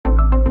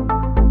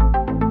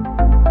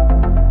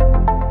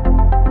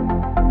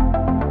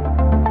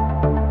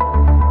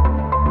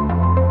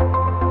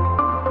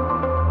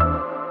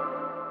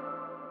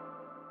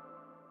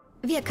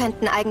Wir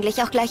könnten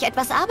eigentlich auch gleich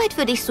etwas Arbeit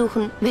für dich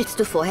suchen. Willst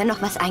du vorher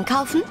noch was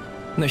einkaufen?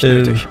 Nicht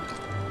nötig.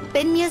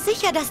 Bin mir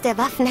sicher, dass der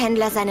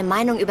Waffenhändler seine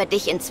Meinung über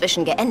dich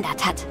inzwischen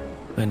geändert hat.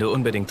 Wenn du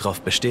unbedingt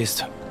drauf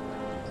bestehst.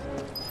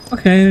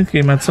 Okay,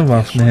 gehen wir zum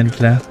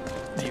Waffenhändler.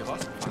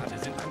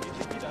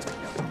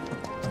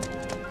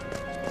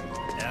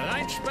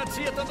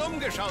 Hereinspaziert und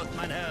umgeschaut,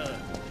 mein Herr.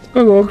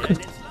 Guck.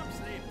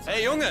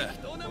 Hey Junge,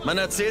 man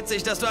erzählt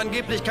sich, dass du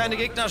angeblich keine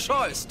Gegner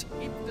scheust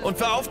und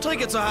für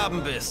Aufträge zu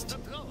haben bist.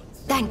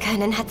 Dein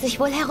Können hat sich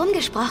wohl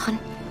herumgesprochen.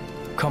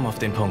 Komm auf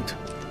den Punkt.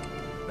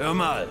 Hör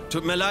mal,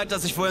 tut mir leid,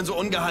 dass ich vorhin so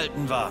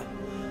ungehalten war.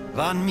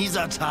 War ein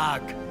mieser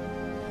Tag.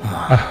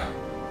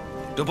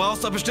 Du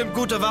brauchst doch bestimmt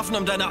gute Waffen,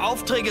 um deine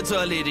Aufträge zu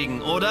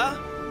erledigen, oder?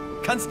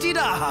 Kannst die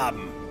da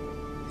haben.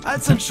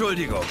 Als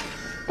Entschuldigung.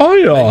 Oh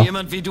ja. Wenn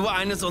jemand wie du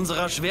eines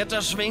unserer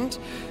Schwerter schwingt,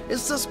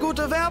 ist das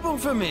gute Werbung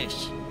für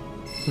mich.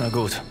 Na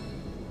gut.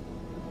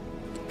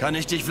 Kann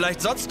ich dich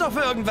vielleicht sonst noch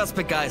für irgendwas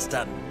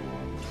begeistern?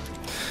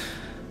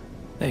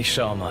 Ich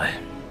schau mal.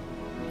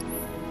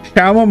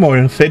 Schauen wir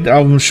mal. Fett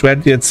auf dem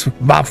Schwert jetzt.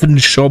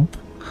 Waffenshop.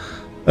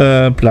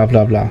 Bla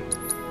bla bla.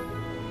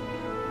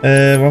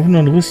 Waffen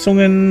und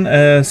Rüstungen.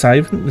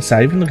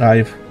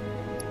 Seifenreif.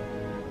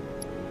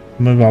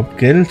 Haben wir überhaupt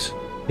Geld?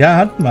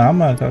 Ja, haben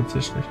wir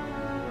tatsächlich.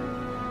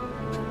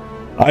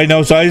 Ein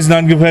aus Eisen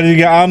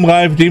angefertigter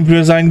Armreif, dem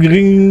für seinen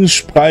geringen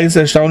Preis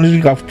erstaunliche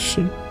Kraft.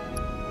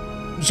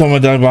 Sollen wir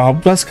da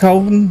überhaupt was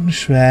kaufen?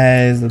 Ich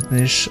weiß es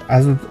nicht.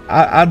 Also,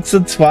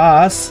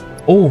 Accessoires.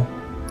 Oh.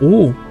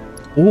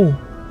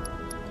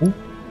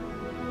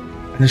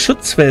 Eine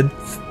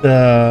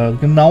Schutzweste.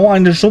 Genau,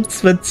 eine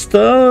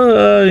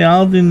Schutzweste.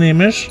 Ja, die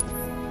nehme ich.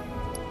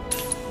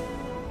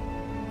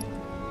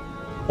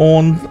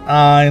 Und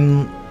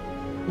ein...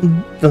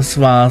 Das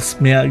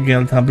war's. Mehr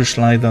Geld habe ich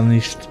leider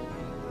nicht.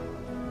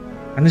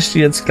 Kann ich die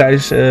jetzt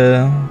gleich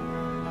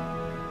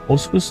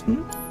ausrüsten?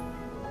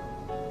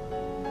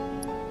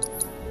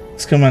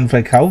 Das kann man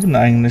verkaufen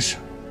eigentlich.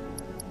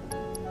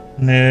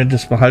 Ne,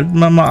 das behalten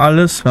wir mal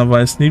alles. Man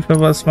weiß nie, für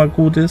was mal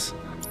gut ist.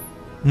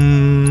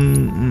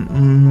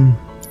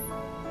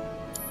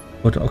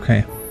 Gut,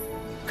 okay.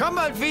 Komm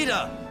bald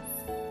wieder!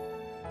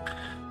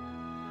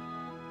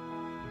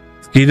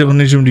 Es geht doch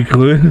nicht um die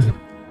Größe.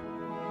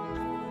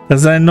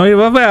 Das ist eine neue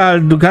Waffe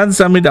erhalten. Du kannst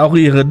damit auch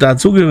ihre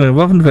dazugehörige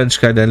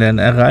Waffenfertigkeit erlernen.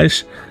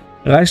 Erreicht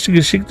die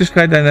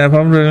Geschicklichkeit deiner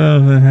Erfahrung.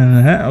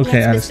 Okay,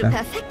 jetzt alles bist du klar.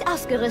 perfekt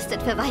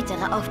ausgerüstet für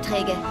weitere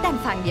Aufträge. Dann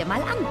fangen wir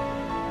mal an.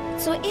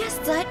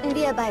 Zuerst sollten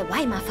wir bei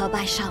Weimar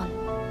vorbeischauen.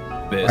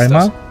 Wer ist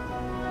Einmal? das?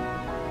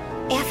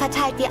 Er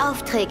verteilt die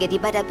Aufträge, die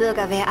bei der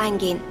Bürgerwehr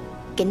eingehen.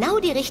 Genau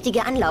die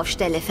richtige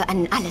Anlaufstelle für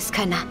einen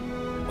Alleskönner.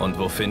 Und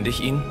wo finde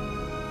ich ihn?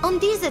 Um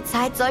diese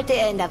Zeit sollte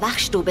er in der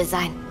Wachstube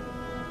sein.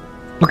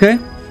 Okay.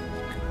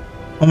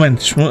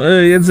 Moment,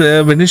 jetzt,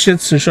 wenn ich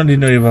jetzt schon die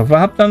neue Waffe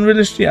habe, dann will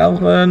ich die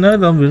auch,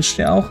 dann will ich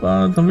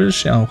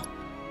die auch.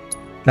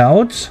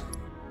 Cloud.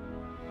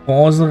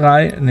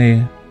 Bronzerei,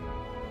 nee.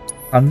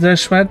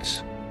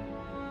 Panzerschwert.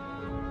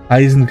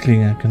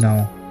 Eisenklinge,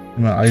 genau.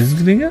 Immer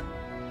Eisenklinge?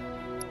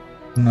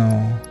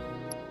 Genau.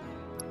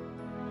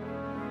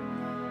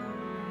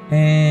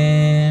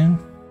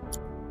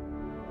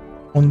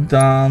 Und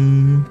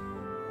dann...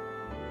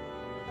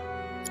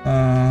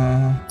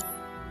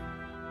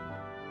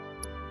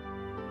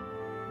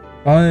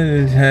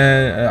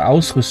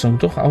 Ausrüstung,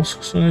 doch,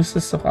 Ausrüstung ist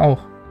es doch auch.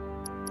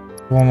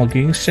 Brauchen wir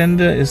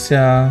Gegenstände, ist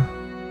ja...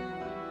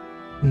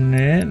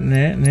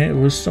 Nee,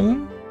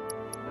 Rüstungen.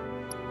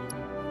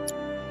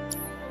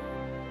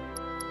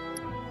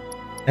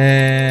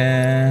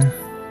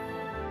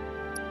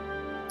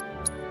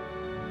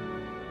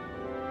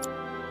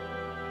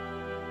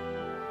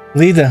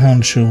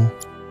 Lederhandschuh.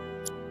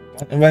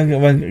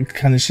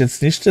 Kann ich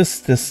jetzt nicht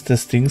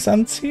das Dings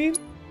anziehen?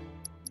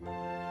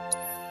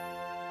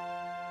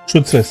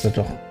 Schutzweste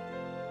doch.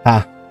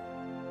 Ha.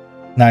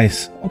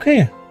 Nice.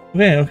 Okay.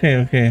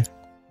 Okay.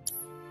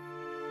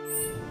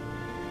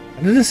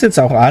 Hat er das jetzt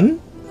auch an?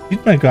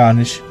 Sieht man gar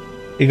nicht.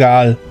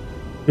 Egal.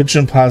 Wird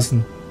schon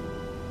passen.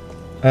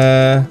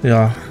 Ja.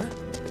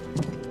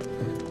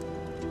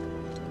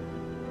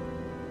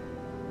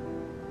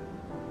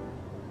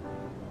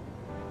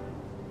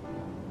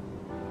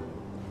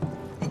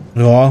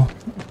 Ja.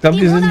 Ich glaube,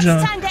 die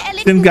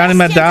sind gar nicht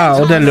mehr da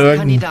oder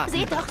lurken.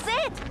 Seht doch,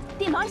 seht!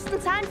 Die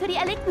neuesten Zahlen für die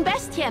erlegten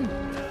Bestien.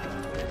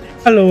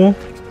 Hallo.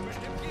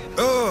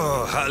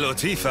 Oh, hallo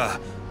Tifa.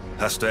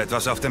 Hast du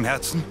etwas auf dem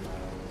Herzen?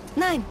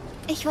 Nein,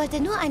 ich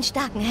wollte nur einen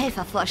starken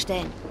Helfer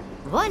vorstellen.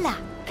 Voila,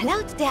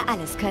 Cloud der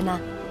Alleskönner.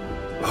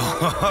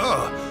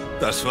 Oh,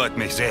 das freut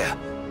mich sehr.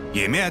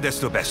 Je mehr,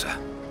 desto besser.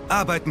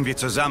 Arbeiten wir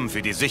zusammen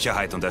für die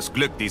Sicherheit und das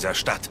Glück dieser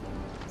Stadt.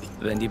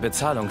 Wenn die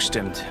Bezahlung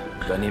stimmt,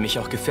 übernehme ich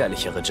auch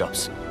gefährlichere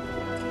Jobs.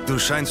 Du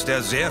scheinst ja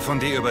sehr von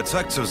dir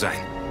überzeugt zu sein.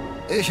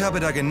 Ich habe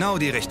da genau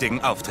die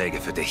richtigen Aufträge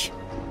für dich.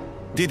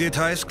 Die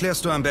Details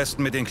klärst du am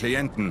besten mit den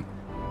Klienten.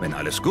 Wenn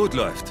alles gut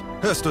läuft,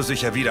 hörst du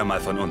sicher wieder mal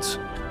von uns.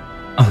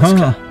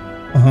 Aha.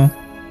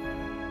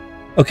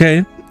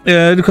 Okay.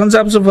 Du kannst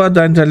ab sofort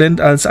dein Talent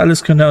als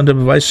Alleskönner unter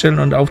Beweis stellen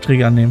und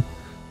Aufträge annehmen.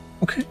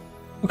 Okay.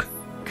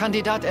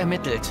 Kandidat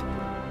ermittelt.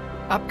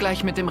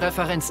 Abgleich mit dem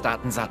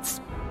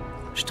Referenzdatensatz.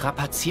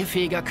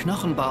 Strapazierfähiger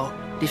Knochenbau,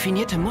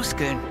 definierte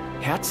Muskeln,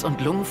 Herz- und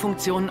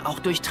Lungenfunktionen auch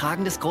durch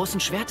Tragen des großen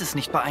Schwertes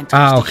nicht beeinträchtigt.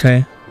 Ah,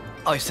 okay.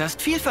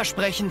 Äußerst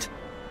vielversprechend.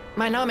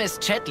 Mein Name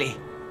ist Chatley.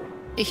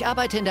 Ich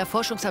arbeite in der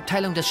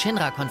Forschungsabteilung des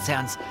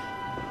Shinra-Konzerns.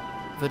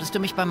 Würdest du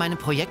mich bei meinem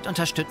Projekt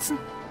unterstützen?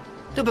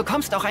 Du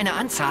bekommst auch eine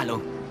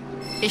Anzahlung.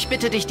 Ich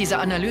bitte dich, diese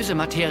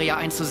Analysematerie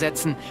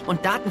einzusetzen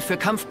und Daten für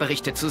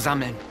Kampfberichte zu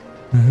sammeln.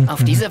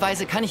 Auf diese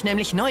Weise kann ich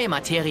nämlich neue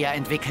Materie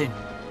entwickeln.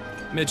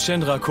 Mit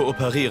Shinra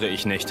kooperiere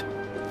ich nicht.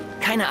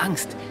 Keine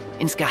Angst.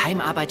 Insgeheim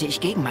arbeite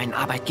ich gegen meinen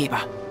Arbeitgeber.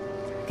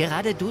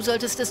 Gerade du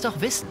solltest es doch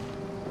wissen.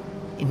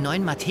 In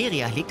neuen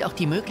Materia liegt auch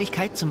die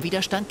Möglichkeit zum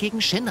Widerstand gegen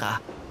Shinra.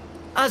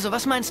 Also,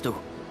 was meinst du?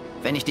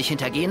 Wenn ich dich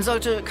hintergehen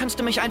sollte, kannst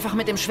du mich einfach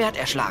mit dem Schwert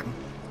erschlagen.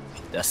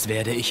 Das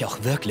werde ich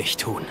auch wirklich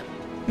tun.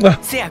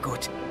 Sehr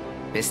gut.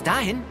 Bis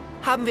dahin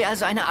haben wir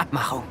also eine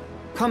Abmachung.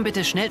 Komm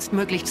bitte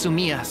schnellstmöglich zu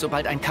mir,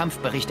 sobald ein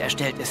Kampfbericht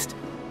erstellt ist.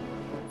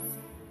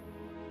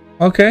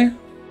 Okay.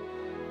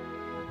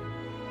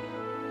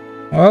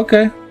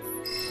 Okay.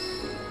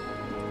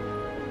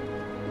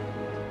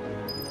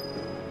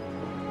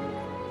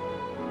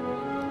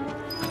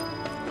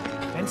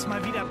 Wenn's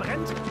mal wieder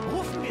brennt,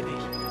 rufen wir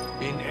dich.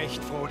 Bin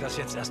echt froh, dass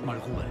jetzt erstmal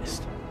Ruhe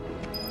ist.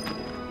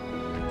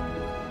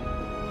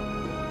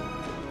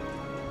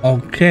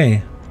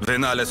 Okay.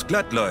 Wenn alles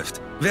glatt läuft,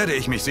 werde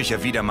ich mich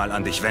sicher wieder mal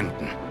an dich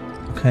wenden.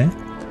 Okay.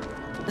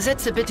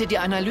 Setze bitte die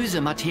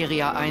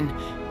Analysematerie ein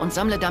und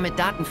sammle damit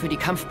Daten für die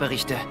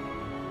Kampfberichte.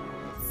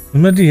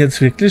 Wollen wir die jetzt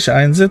wirklich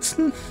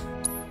einsetzen?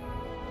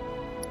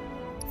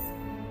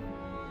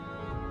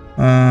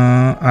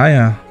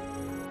 Ja.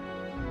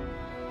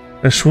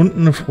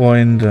 Verschwundene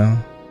Freunde.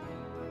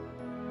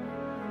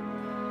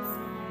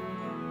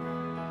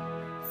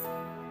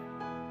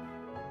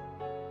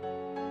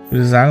 Ich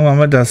würde sagen, machen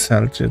wir das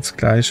halt jetzt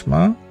gleich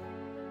mal.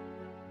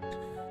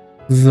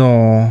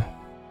 So.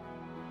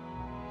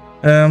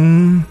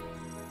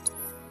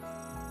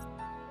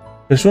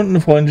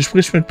 Verschwundene Freunde,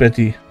 sprich mit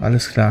Betty.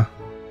 Alles klar.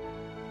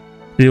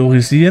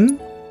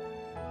 Priorisieren.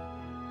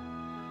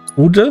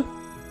 Route.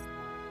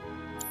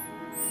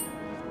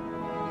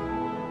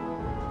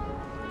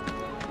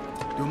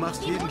 Du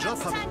machst jeden Job.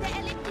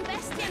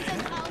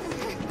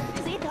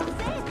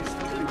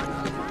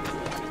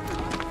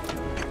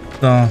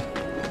 So.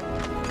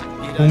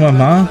 Gucken wir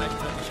mal.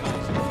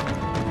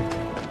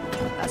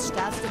 Was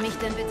starrst du mich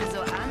denn bitte so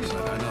an?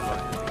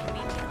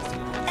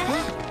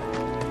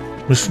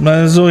 Müsste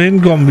mal so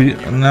hinkommen wie.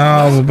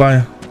 Na,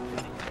 wobei.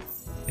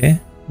 Okay.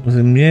 Wo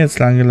sind wir jetzt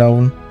lang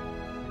gelaufen?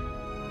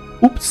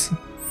 Ups.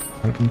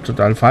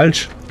 Total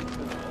falsch.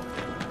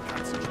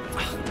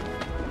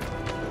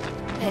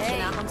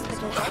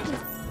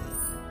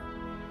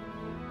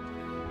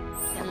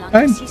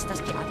 Nein.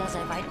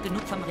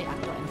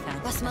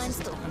 Was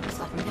meinst du?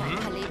 Sollten wir ein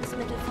paar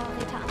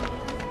Lebensmittelvorräte anlegen?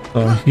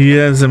 So,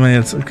 hier sind wir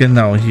jetzt.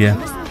 Genau hier.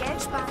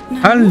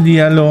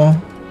 Hallihallo.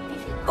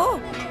 Oh,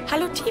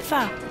 hallo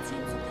Tifa.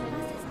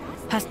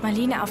 Passt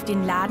Marlene auf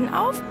den Laden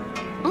auf?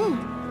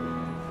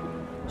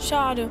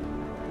 Schade.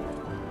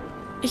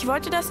 Ich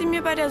wollte, dass sie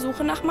mir bei der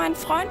Suche nach meinen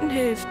Freunden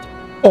hilft.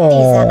 Oh.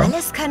 Dieser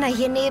Alleskönner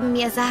hier neben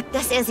mir sagt,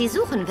 dass er sie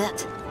suchen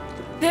wird.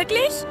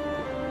 Wirklich?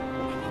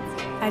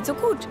 Also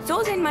gut,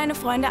 so sehen meine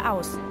Freunde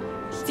aus.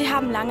 Sie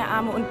haben lange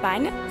Arme und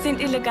Beine, sind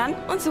elegant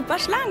und super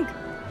schlank.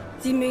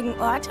 Sie mögen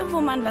Orte,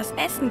 wo man was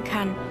essen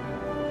kann.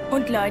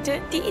 Und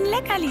Leute, die ihnen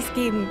Leckerlis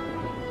geben.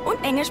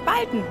 Und enge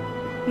Spalten.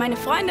 Meine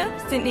Freunde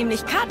sind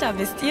nämlich Kater,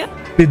 wisst ihr?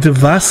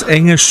 Bitte was?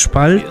 Enge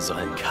Spalt? Wir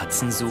sollen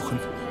Katzen suchen.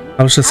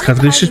 Habe ich das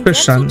gerade richtig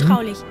verstanden?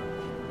 Zutraulich.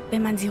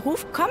 Wenn man sie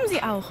ruft, kommen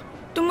sie auch.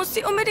 Du musst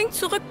sie unbedingt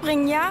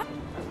zurückbringen, ja?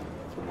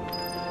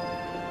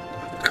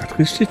 Gerade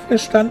richtig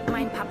verstanden?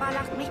 Mein Papa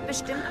lacht mich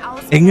bestimmt aus,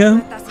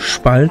 Enge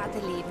Spalt.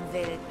 leben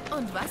will.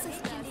 Und was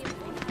ist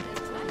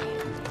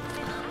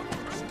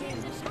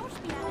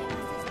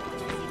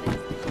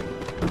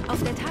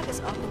auf der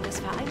Tagesordnung des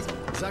Vereins?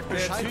 Sag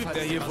Bescheid, Typ,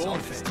 der hier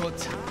wohnt, ist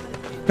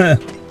Hä.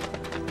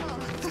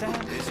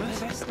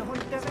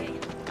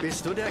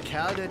 Bist du der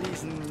Kerl, der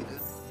diesen...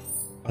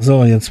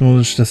 So, jetzt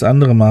muss ich das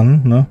andere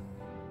machen, ne?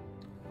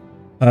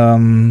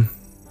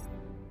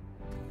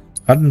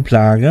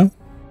 Rattenplage.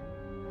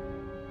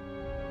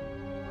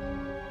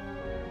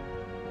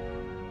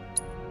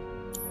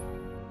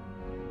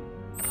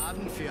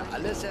 Laden für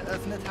alles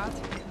eröffnet hat?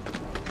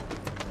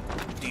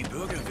 die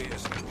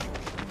Bürgerwesen.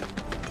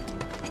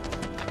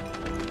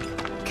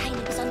 Keine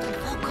besonderen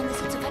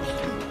Vorkommnisse zu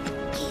vermelden.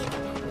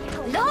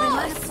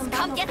 Los!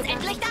 Kommt jetzt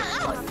endlich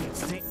da raus!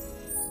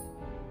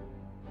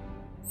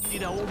 Die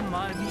da oben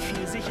mal, wie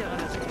viel sicherer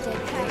das ist.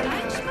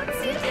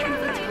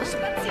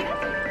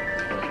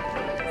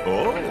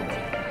 Oh,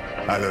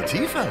 hallo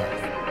Tifa.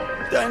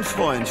 Dein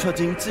Freund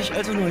verdingt sich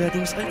also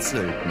neuerdings als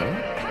Söldner?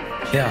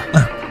 Ja.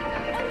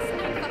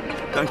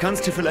 Dann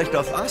kannst du vielleicht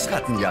auf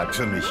Aasrattenjagd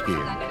für mich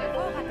gehen.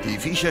 Die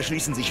Viecher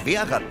schließen sich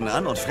Wehrratten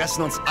an und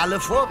fressen uns alle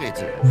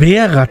Vorräte.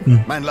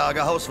 Wehrratten? Mein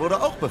Lagerhaus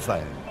wurde auch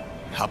befallen.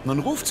 Hab nun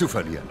Ruf zu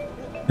verlieren.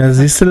 Ja,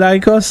 siehst du,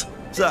 Leikos?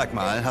 Sag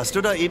mal, hast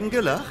du da eben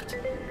gelacht?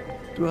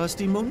 Du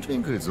hast die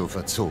Mundwinkel so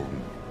verzogen.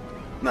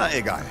 Na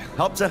egal.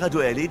 Hauptsache, du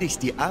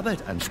erledigst die Arbeit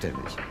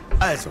anständig.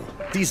 Also,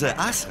 diese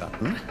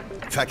Aasratten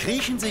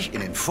verkriechen sich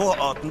in den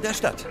Vororten der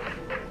Stadt.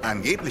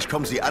 Angeblich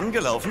kommen sie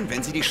angelaufen,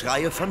 wenn sie die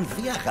Schreie von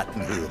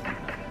Wehrratten hören.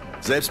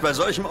 Selbst bei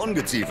solchem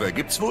Ungeziefer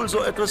gibt's wohl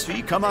so etwas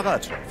wie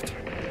Kameradschaft.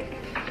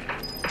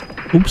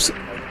 Ups.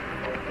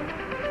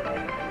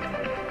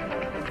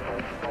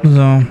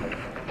 So.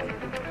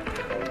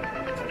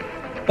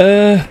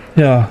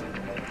 Ja.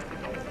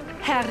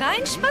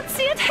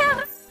 Hereinspaziert,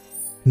 Herr.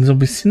 So ein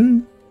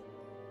bisschen.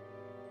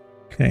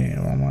 Okay,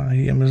 warte mal.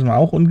 Hier müssen wir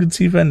auch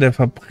Ungeziefer in der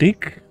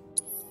Fabrik.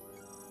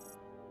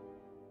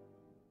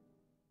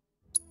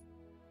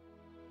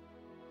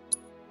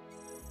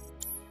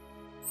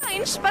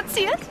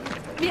 Einspaziert?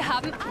 Wir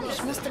haben alles.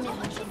 Ich musste mir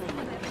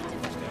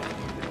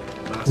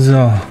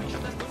So.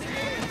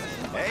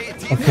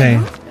 Okay,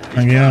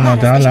 dann gehen wir mal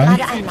da lang.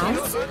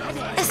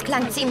 Es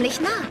klang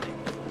ziemlich nah.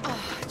 Oh,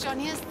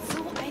 Johnny ist so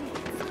ein...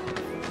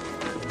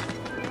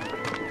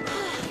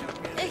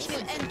 Ich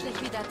will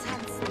endlich wieder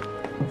tanzen.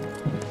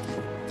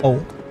 Oh.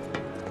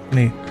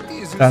 Nee,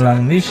 da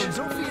lang nicht.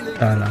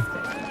 Da lang.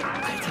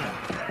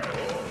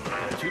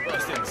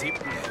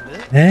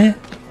 Hä?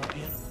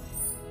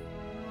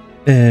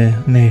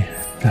 Nee.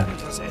 Da.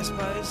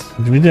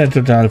 Wieder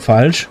total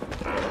falsch.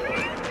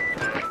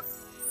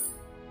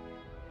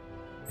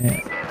 Ja.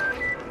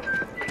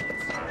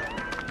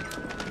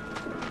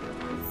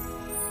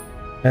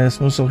 Es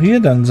muss doch hier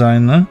dann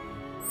sein, ne?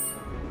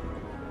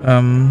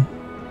 Ein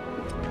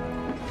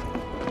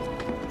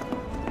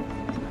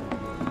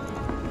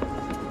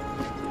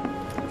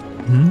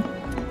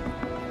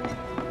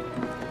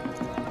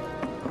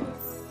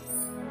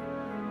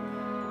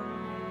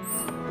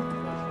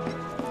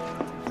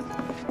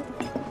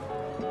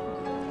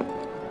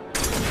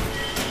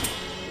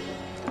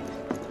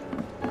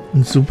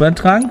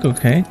Supertrank,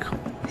 okay.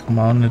 Kommen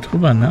wir auch nicht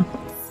drüber, ne?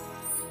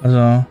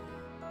 Also.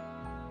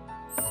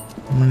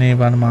 Nee,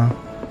 warte mal.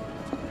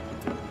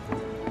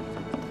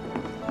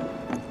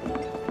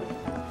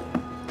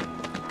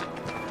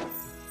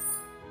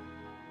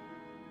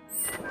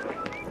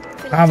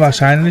 Ah,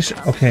 wahrscheinlich.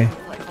 Okay.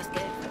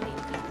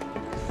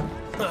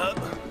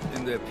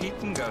 In der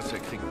Pikengasse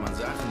kriegt man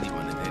Sachen, die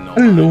man in den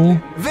Hallo.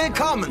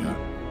 Willkommen!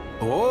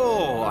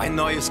 Oh, ein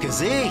neues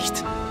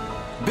Gesicht.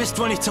 Bist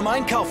wohl nicht zum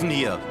Einkaufen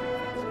hier?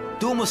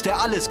 Du musst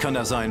der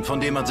Alleskönner sein,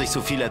 von dem man sich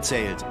so viel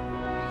erzählt.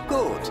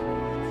 Gut,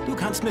 du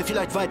kannst mir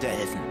vielleicht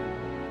weiterhelfen.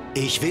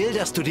 Ich will,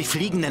 dass du die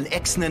fliegenden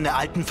Echsen in der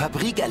alten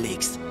Fabrik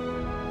erlegst.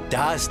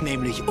 Da ist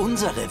nämlich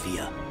unser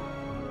Revier.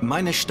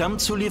 Meine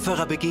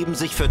Stammzulieferer begeben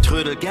sich für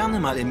Trödel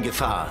gerne mal in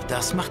Gefahr.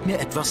 Das macht mir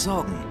etwas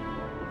Sorgen.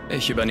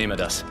 Ich übernehme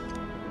das.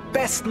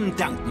 Besten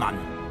Dank, Mann.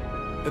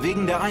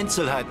 Wegen der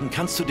Einzelheiten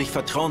kannst du dich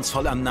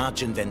vertrauensvoll an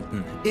Najin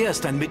wenden. Er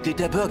ist ein Mitglied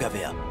der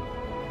Bürgerwehr.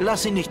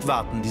 Lass ihn nicht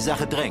warten, die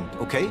Sache drängt,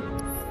 okay?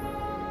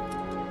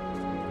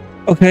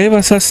 Okay,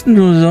 was hast denn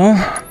du so?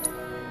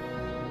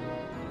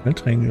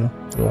 Getränke.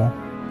 Ja.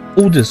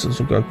 Oh, das ist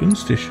sogar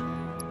günstig.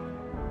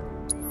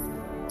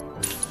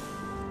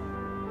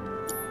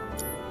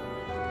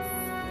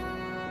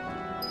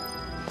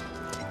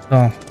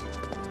 So.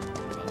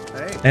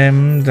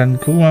 Dann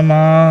gucken wir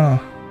mal.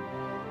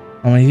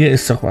 Aber hier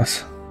ist doch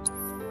was.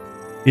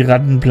 Die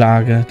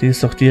Rattenplage, die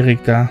ist doch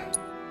direkt da.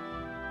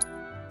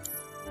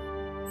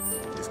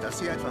 Ist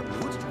das hier einfach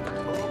Blut?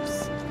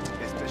 Ups.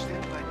 Ist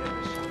bestimmt bei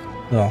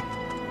dir. So.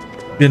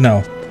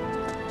 Genau.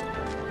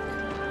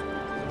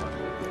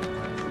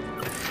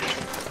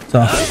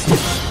 So.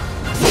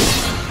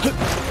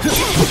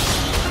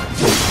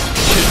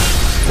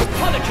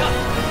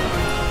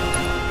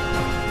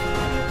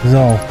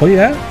 So,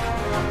 Feuer.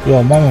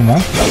 Ja, machen wir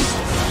mal.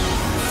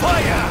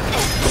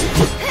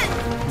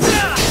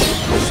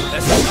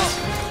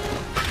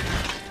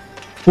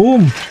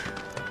 Boom.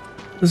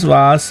 Das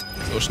war's.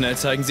 So schnell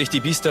zeigen sich die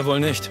Biester wohl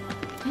nicht.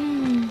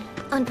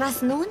 Und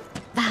was nun?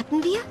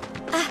 Warten wir?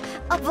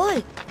 Ah,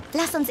 obwohl,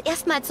 lass uns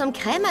erstmal zum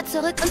Krämer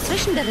zurück und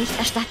Zwischenbericht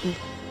erstatten.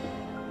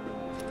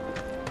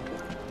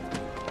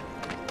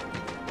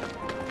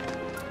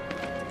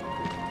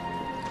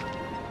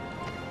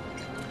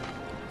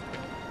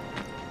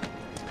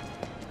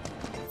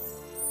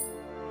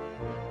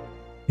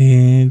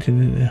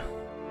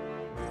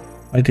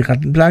 Weil die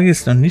Rattenplage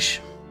ist noch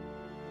nicht.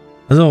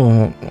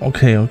 Also,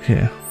 okay,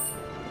 okay.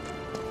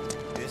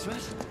 Ist was?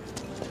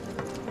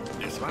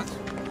 Ist was?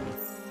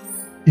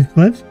 Ist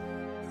was?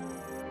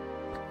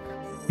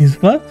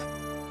 Ist was?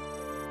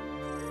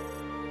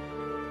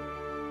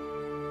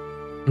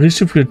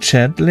 Berichte für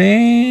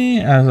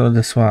Chatley. Also,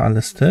 das war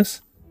alles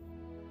das.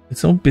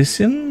 Jetzt so ein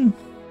bisschen.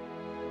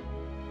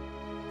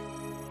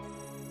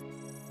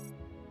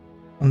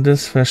 Und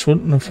das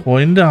verschwundene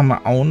Freunde haben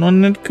wir auch noch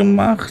nicht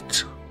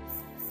gemacht.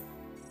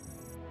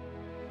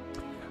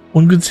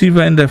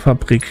 Ungeziefer in der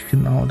Fabrik,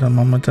 genau, dann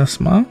machen wir das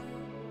mal.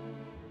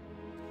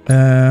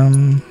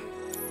 In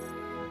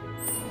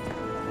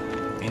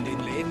den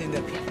Läden in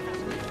der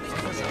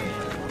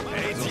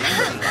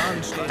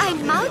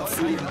Ein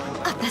Mauzen.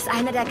 Ob das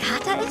einer der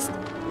Kater ist?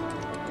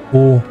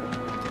 Wo?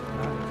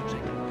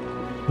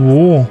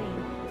 Wo?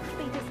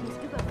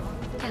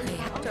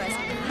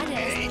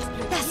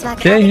 Das war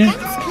gerade hier. ganz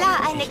klar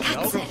eine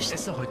Katze. Ich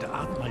esse heute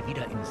Abend mal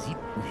wieder im 7.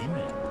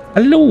 Himmel.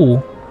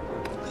 Hallo.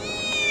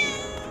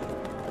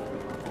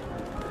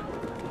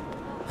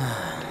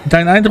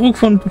 Dein Eindruck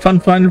von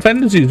Final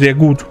Fantasy? Sehr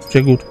gut,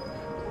 sehr gut.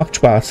 Macht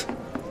Spaß.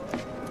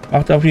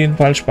 Macht auf jeden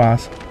Fall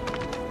Spaß.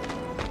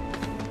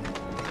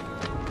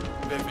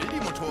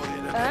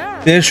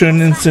 Sehr schön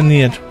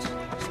inszeniert.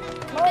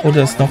 Oh,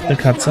 da ist noch eine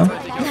Katze.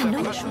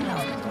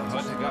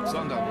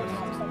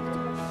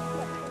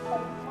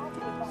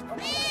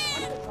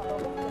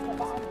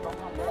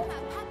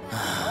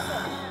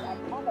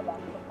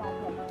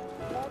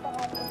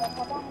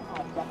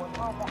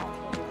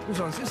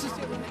 Sonst ist es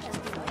dir nicht.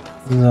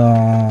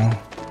 So.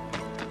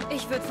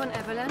 Ich würde von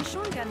Avalanche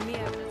schon gern mehr.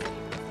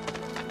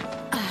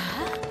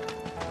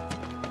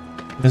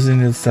 Wir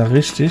sind jetzt da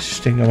richtig.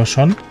 Ich denke aber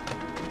schon.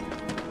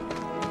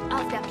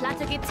 Auf der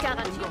Platte gibt's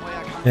garantiert.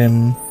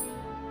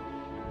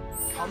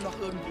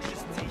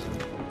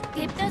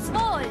 Gibt es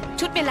wohl.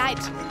 Tut mir leid.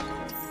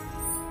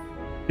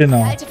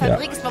 Genau. Die alte Ja.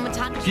 Fabrik ist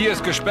momentan. Hier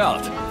ist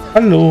gesperrt.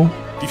 Hallo.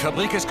 Die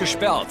Fabrik ist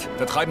gesperrt.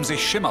 Da treiben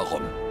sich Schimmer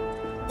rum.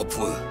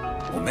 Obwohl,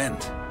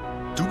 Moment.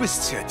 Du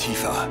bist sehr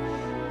tiefer.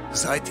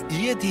 Seid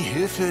ihr die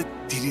Hilfe,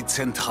 die die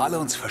Zentrale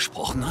uns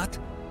versprochen hat?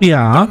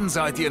 Ja. Dann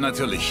seid ihr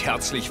natürlich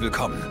herzlich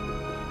willkommen.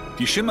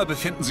 Die Schimmer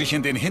befinden sich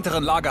in den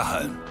hinteren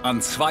Lagerhallen. An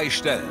 2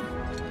 Stellen.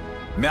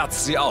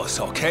 Merzt sie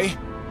aus, okay?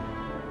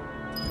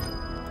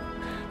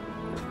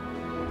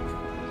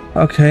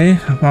 Okay,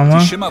 Mama.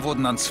 Die Schimmer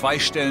wurden an 2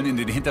 Stellen in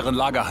den hinteren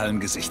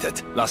Lagerhallen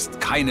gesichtet. Lasst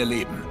keine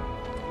leben.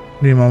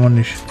 Nee, machen wir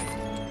nicht.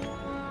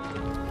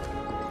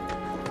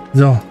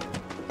 So.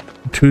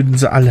 Töten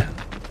sie alle.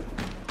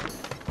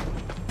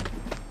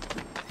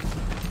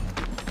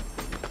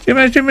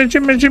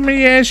 Shimmer,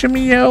 yeah, shimmer,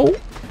 yo.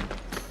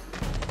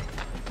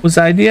 Wo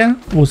seid ihr?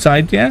 Wo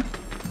seid ihr?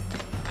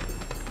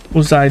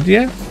 Wo seid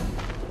ihr?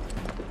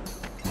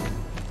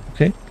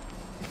 Okay.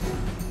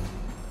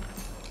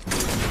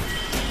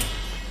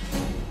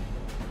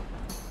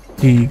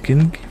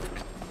 Gegengift.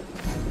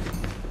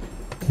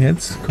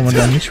 Jetzt kommen wir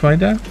da nicht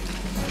weiter.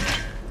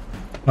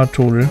 Na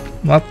toll.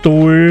 Na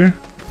toll.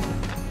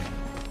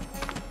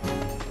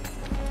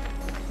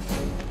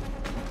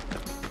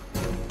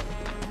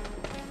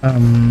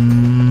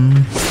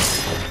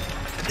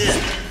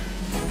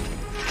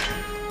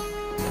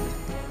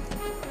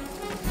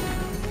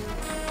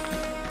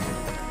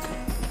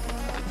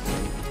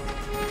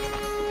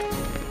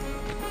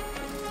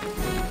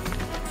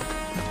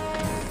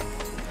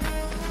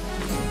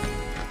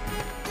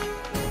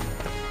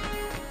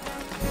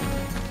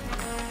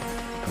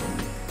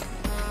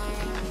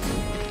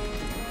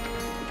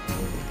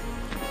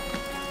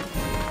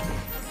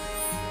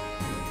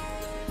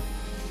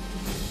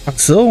 Ach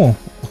so,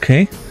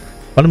 okay.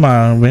 Warte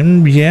mal,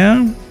 wenn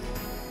wir...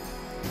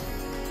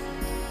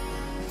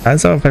 Da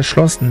ist aber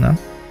verschlossen, ne?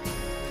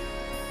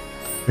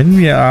 Wenn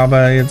wir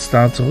aber jetzt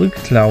da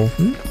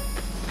zurücklaufen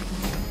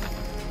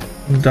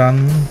und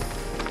dann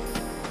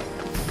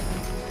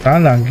da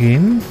lang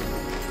gehen.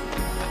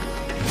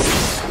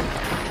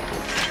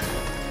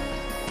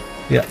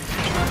 Ja.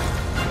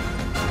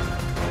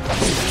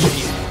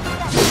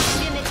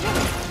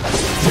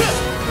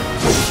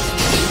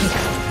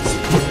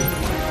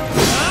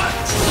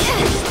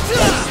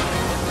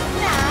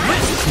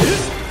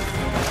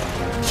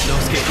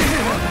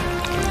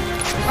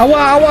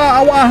 Aua, aua,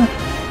 aua!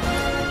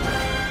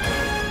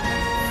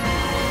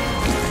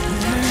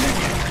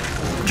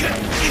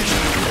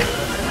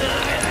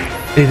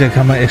 Ey, da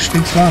kann man echt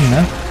nichts machen,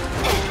 ne?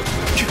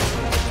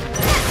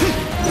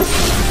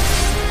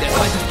 Der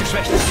Feind ist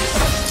geschwächt.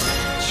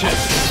 Shit.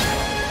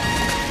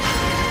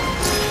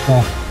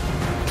 Oh.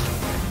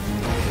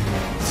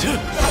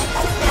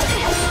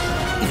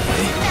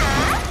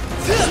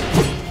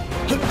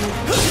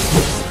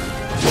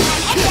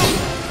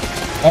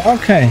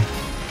 Okay.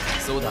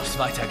 So darf's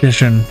weitergehen. Sehr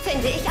schön.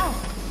 Finde ich auch.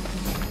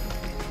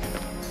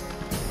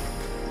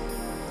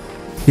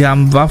 Die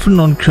haben Waffen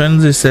und können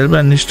sich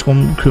selber nicht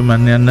drum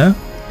kümmern, ja, ne?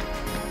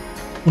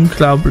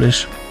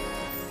 Unglaublich.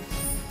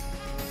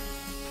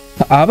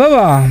 Aber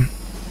wahr.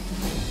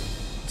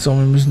 So,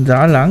 wir müssen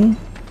da lang.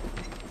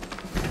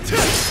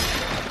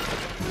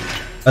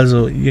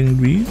 Also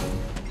irgendwie.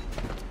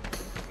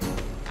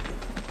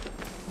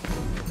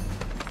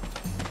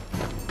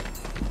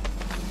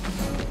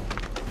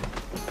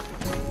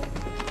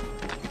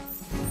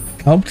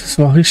 Glaubt, das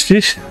war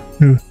richtig?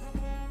 Nö.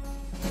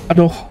 Ah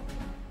doch.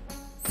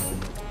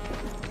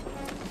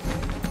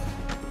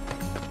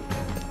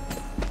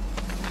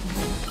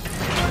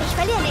 Ich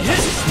verliere nicht.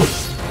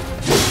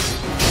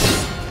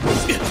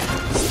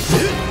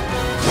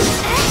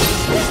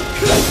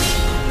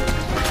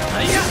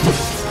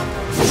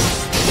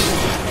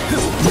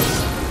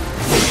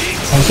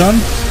 Und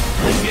dann?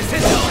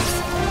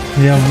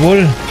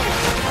 Jawohl.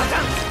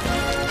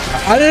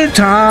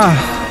 Alter!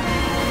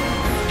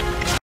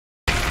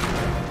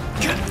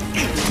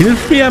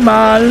 Hilf mir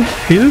mal!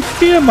 Hilf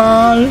mir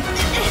mal!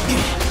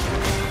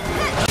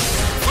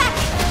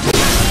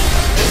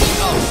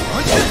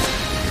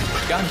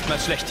 Gar nicht mal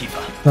schlecht, tiefer.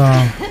 So.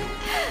 Da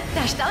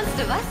staunst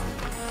du was?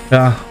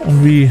 Ja,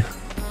 und wie?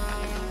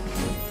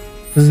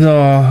 So,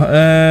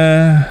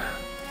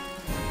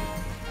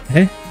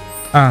 hä?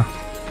 Ah.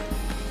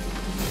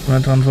 Sind wir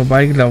dran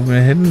vorbeigelaufen.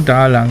 Wir hätten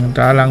da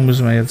lang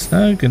müssen wir jetzt,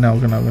 ne? Genau.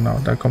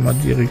 Da kommen wir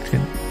direkt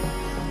hin.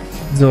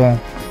 So.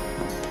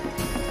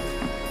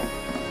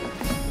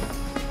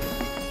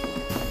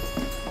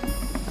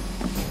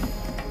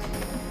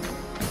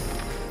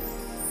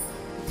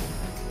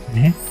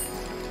 Nee.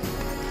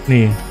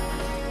 Nee.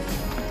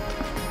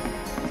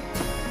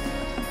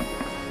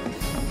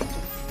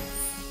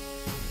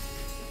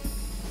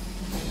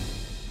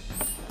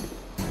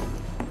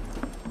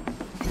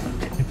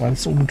 War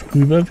das oben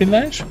drüber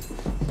vielleicht?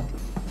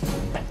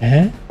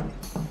 Hä?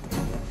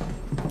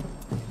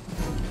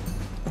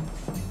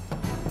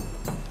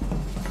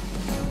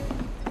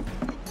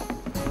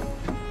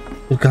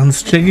 So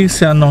ganz check ich es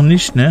ja noch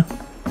nicht, ne?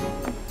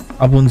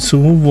 Ab und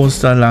zu, wo es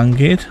da lang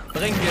geht.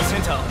 Bringen wir es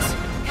hinter uns.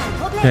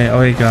 Okay,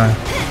 aber egal.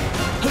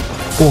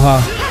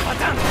 Oha.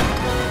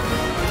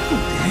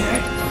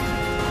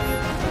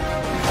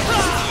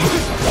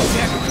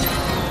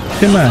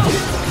 Immer.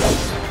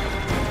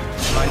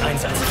 Mein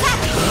Einsatz.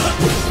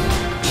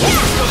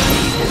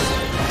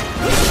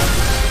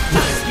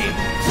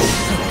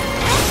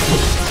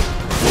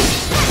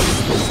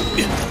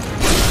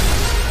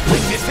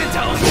 Bringen wir es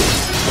hinter uns.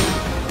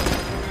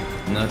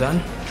 Na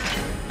dann.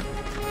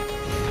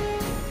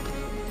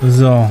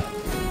 So.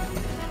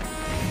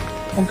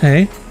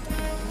 Okay.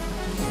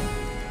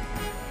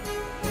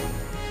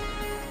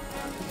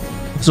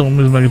 So,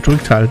 müssen wir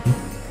gedrückt halten.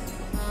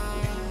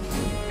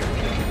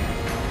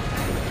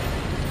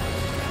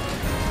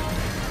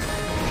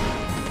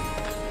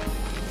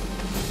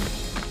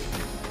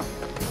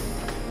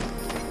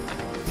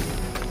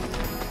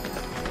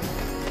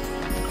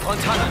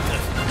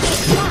 Frontalangriff.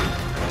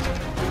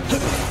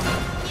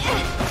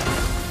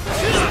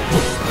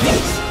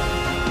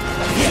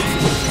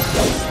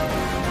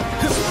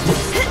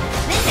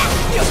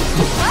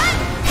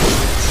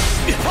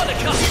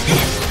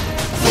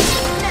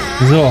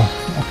 So,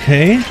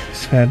 okay,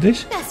 ist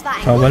fertig.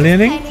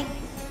 Zauberlehrling.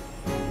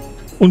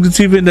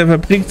 Ungeziefer in der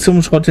Fabrik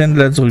zum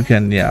Schrotthändler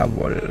zurückkehren.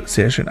 Jawohl,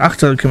 sehr schön. Ach,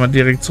 da können wir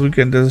direkt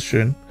zurückkehren, das ist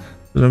schön.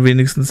 Müssen wir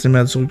wenigstens nicht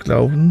mehr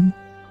zurücklaufen.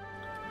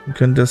 Wir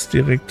können das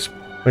direkt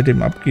bei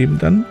dem abgeben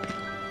dann.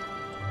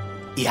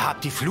 Ihr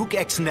habt die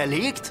Flugechsen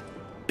erlegt?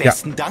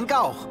 Besten Dank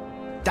auch.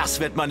 Das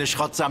wird meine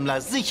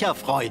Schrottsammler sicher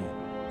freuen.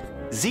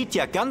 Sieht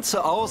ja ganz so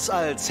aus,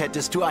 als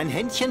hättest du ein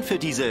Händchen für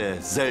diese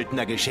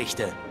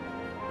Söldnergeschichte.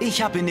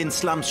 Ich habe in den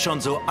Slums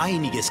schon so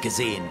einiges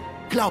gesehen.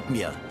 Glaub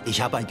mir,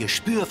 ich habe ein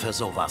Gespür für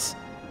sowas.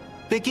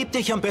 Begib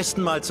dich am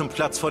besten mal zum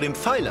Platz vor dem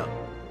Pfeiler.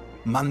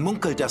 Man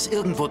munkelt, dass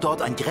irgendwo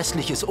dort ein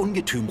grässliches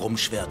Ungetüm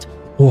rumschwirrt.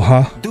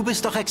 Oha. Du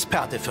bist doch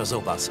Experte für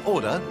sowas,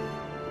 oder?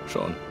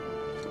 Schon.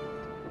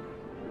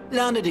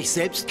 Lerne dich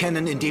selbst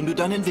kennen, indem du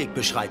deinen Weg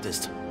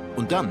beschreitest.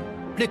 Und dann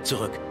blick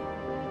zurück.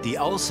 Die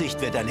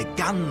Aussicht wird eine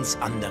ganz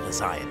andere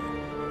sein.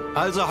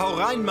 Also hau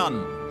rein,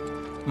 Mann!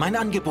 Mein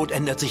Angebot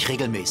ändert sich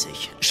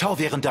regelmäßig. Schau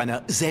während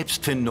deiner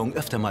Selbstfindung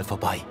öfter mal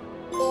vorbei.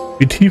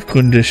 Wie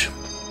tiefgründig.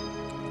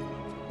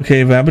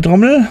 Okay,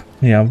 Werbetrommel.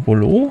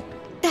 Jawollo.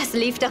 Das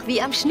lief doch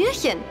wie am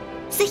Schnürchen.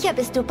 Sicher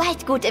bist du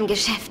bald gut im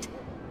Geschäft.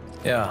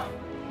 Ja.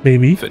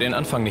 Baby. Für den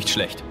Anfang nicht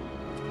schlecht.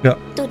 Ja.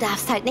 Du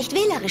darfst halt nicht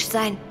wählerisch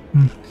sein.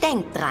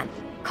 Denk dran.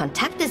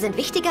 Kontakte sind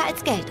wichtiger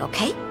als Geld,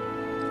 okay?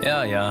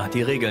 Ja,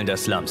 die Regeln der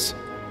Slums.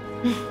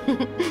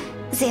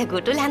 Sehr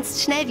gut, du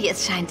lernst schnell, wie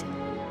es scheint.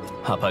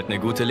 Hab halt eine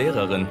gute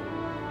Lehrerin.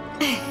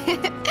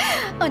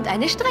 Und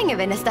eine strenge,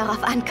 wenn es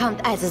darauf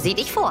ankommt, also sieh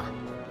dich vor.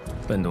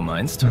 Wenn du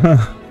meinst.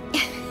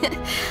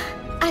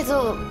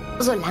 Also,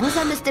 so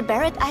langsam müsste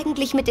Barrett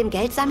eigentlich mit dem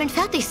Geldsammeln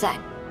fertig sein.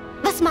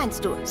 Was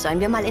meinst du? Sollen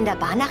wir mal in der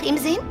Bar nach ihm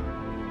sehen?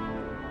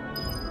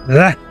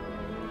 Ja.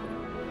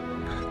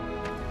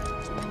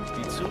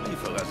 Die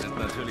Zulieferer sind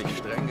natürlich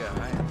streng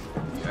geheim.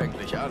 Wie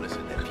eigentlich alles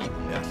in der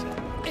Piepengasse.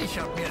 Ich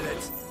hab mir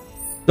letztens...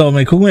 So,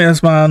 wir gucken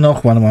erstmal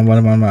noch. Warte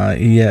mal.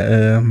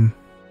 Hier,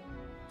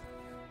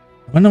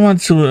 nochmal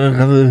zu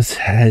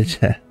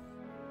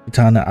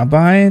getane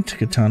Arbeit.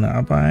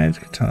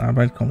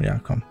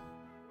 Komm.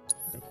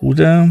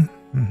 Bruder.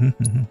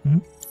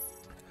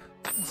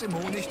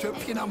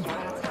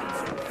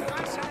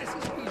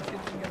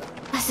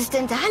 Was ist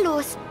denn da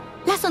los?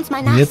 Lass uns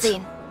mal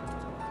nachsehen.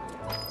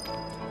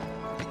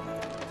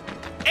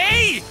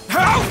 Ey!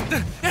 Hör auf!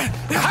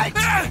 Halt!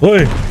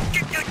 Ui.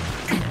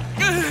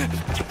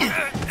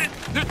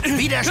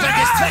 Widerstand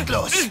ist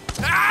zwecklos!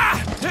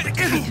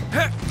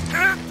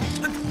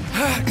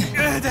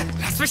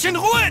 Lass mich in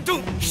Ruhe, du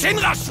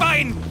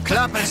Shinra-Schwein!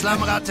 Klappe,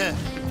 Slammratte!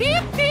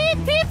 Piep, piep,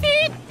 piep,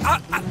 piep!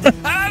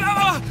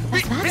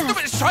 Bist du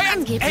bescheuert?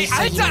 Angeblich Ey,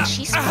 soll jemand Alter!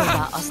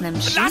 Schießpulver aus einem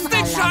Lass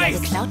den Shinra-Lager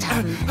Scheiß! geklaut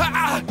haben.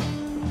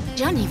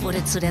 Johnny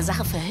wurde zu der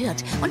Sache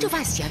verhört. Und du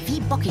weißt ja, wie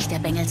bockig der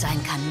Bengel sein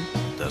kann.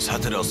 Das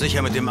hatte doch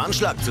sicher mit dem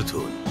Anschlag zu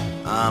tun.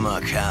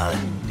 Armer Kerl.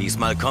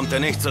 Diesmal kommt er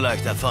nicht so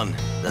leicht davon.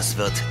 Das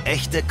wird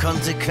echte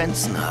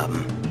Konsequenzen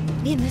haben.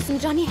 Wir müssen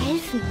Johnny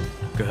helfen.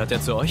 Gehört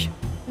er zu euch?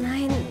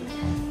 Nein,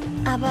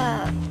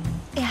 aber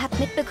er hat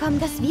mitbekommen,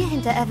 dass wir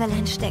hinter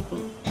Avalanche stecken.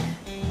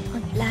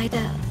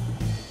 Leider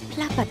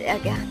plappert er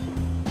gern.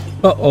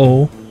 Oh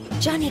oh.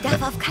 Johnny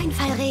darf auf keinen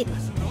Fall reden.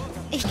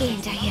 Ich gehe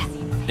hinterher.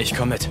 Ich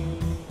komme mit.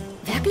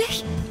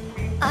 Wirklich?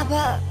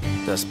 Aber...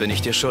 Das bin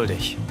ich dir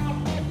schuldig.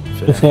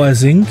 Bevor er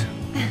singt.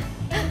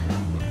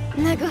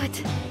 Na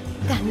gut,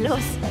 dann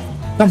los.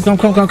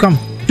 Komm.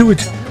 Do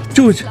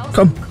it.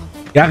 Komm.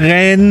 Ja,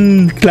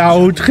 renn,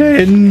 Cloud,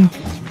 renn.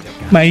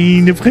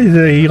 Meine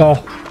Fresse,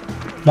 hier.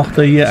 Macht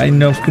er hier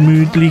einen auf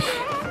gemütlich.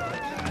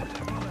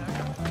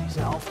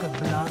 Diese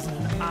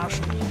aufgeblasenen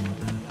Arschen.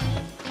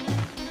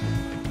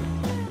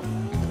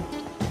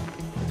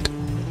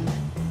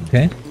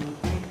 Okay.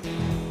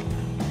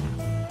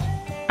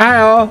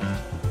 Hallo.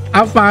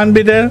 Aufmachen,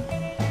 bitte.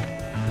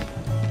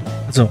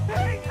 So.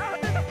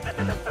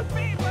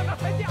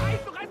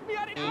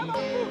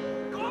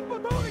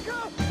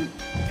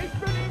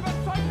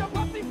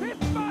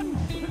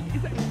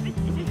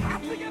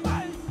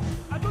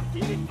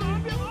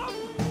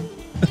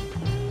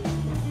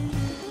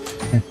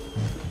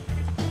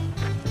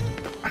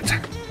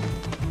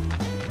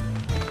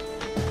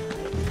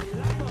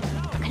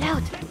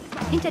 Cloud,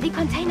 hinter die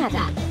Container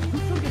da.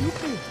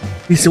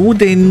 Wieso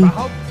denn?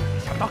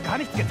 Ich hab doch gar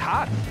nichts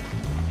getan.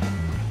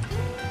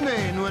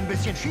 Nee, nur ein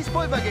bisschen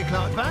Schießpulver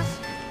geklaut, was?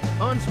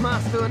 Uns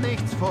machst du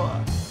nichts vor.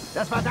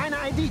 Das war deine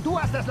ID, du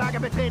hast das Lager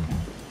betreten.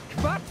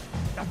 Quatsch!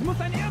 Das muss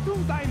ein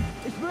Irrtum sein.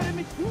 Ich würde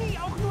mich nie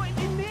auch nur in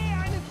die Nähe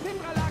eines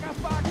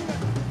Shinra-Lagers wagen.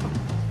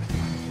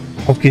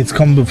 Auf geht's,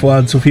 komm, bevor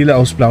er zu viele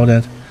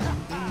ausplaudert.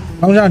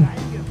 Komm schon.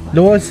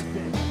 Los.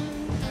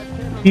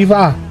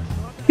 Hiva.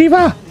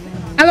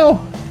 Hallo.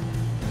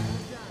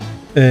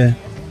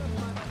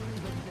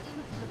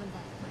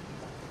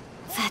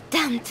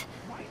 Verdammt.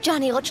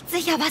 Johnny rutscht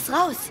sicher was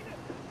raus.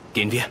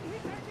 Gehen wir?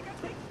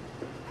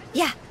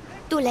 Ja,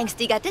 du lenkst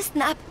die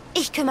Gardisten ab.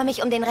 Ich kümmere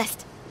mich um den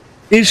Rest.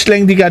 Ich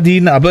lenk die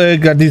Gardinen ab,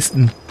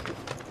 Gardisten.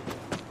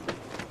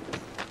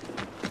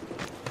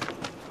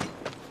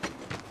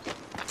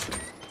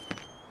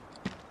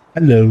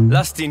 Hallo.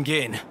 Lasst ihn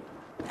gehen.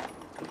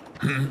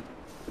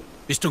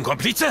 Bist du ein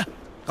Komplize?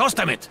 Raus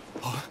damit!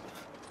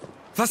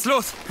 Was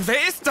los?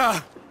 Wer ist da?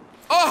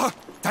 Oh,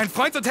 dein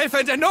Freund und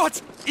Helfer in der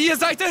Not. Ihr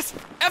seid es?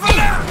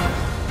 Avalanche!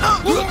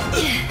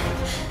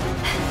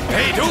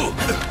 Hey du!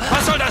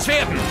 Was soll das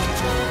werden?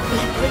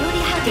 Bleibt wohl nur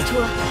die harte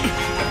Tour.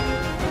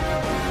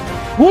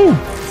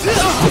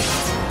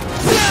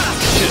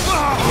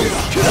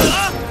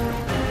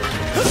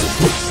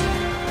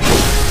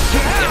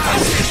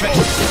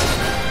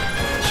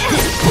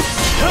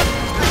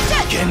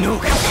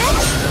 Genug!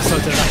 Das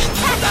sollte reichen.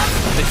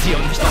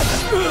 Beziehung nicht weiter.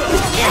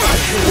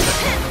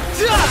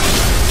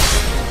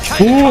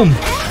 Boom!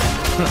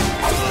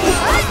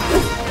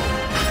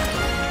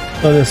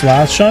 So, das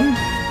war's schon.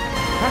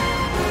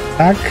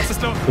 Zack.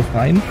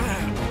 Befreien.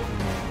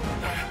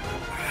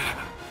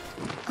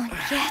 Und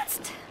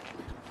jetzt?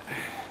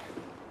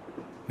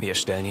 Wir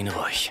stellen ihn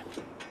ruhig.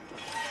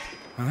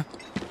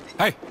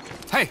 Hey!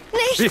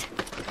 Nicht!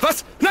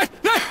 Was? Nein!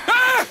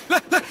 Ah!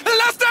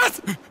 Lass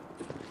das!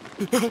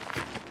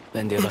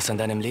 Wenn dir was an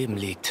deinem Leben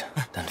liegt,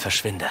 dann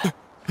verschwinde.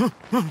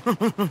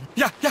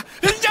 Ja!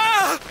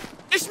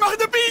 Ich mache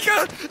eine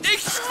Biege!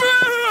 Ich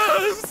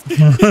schwör's!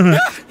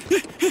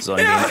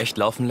 Sollen wir ihn echt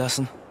laufen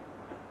lassen?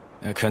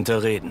 Er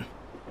könnte reden.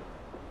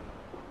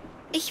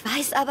 Ich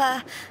weiß,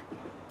 aber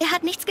er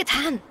hat nichts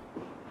getan.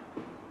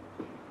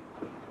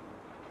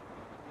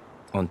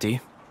 Und die?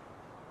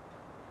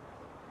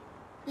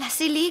 Lass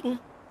sie liegen.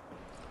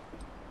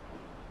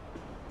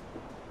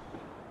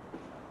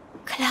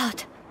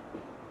 Cloud.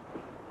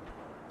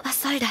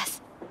 Was soll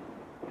das?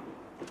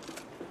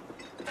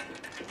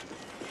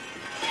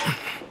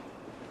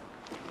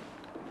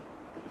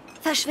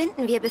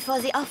 Verschwinden wir, bevor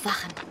sie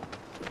aufwachen.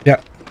 Ja.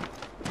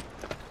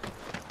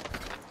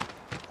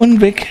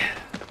 Und weg.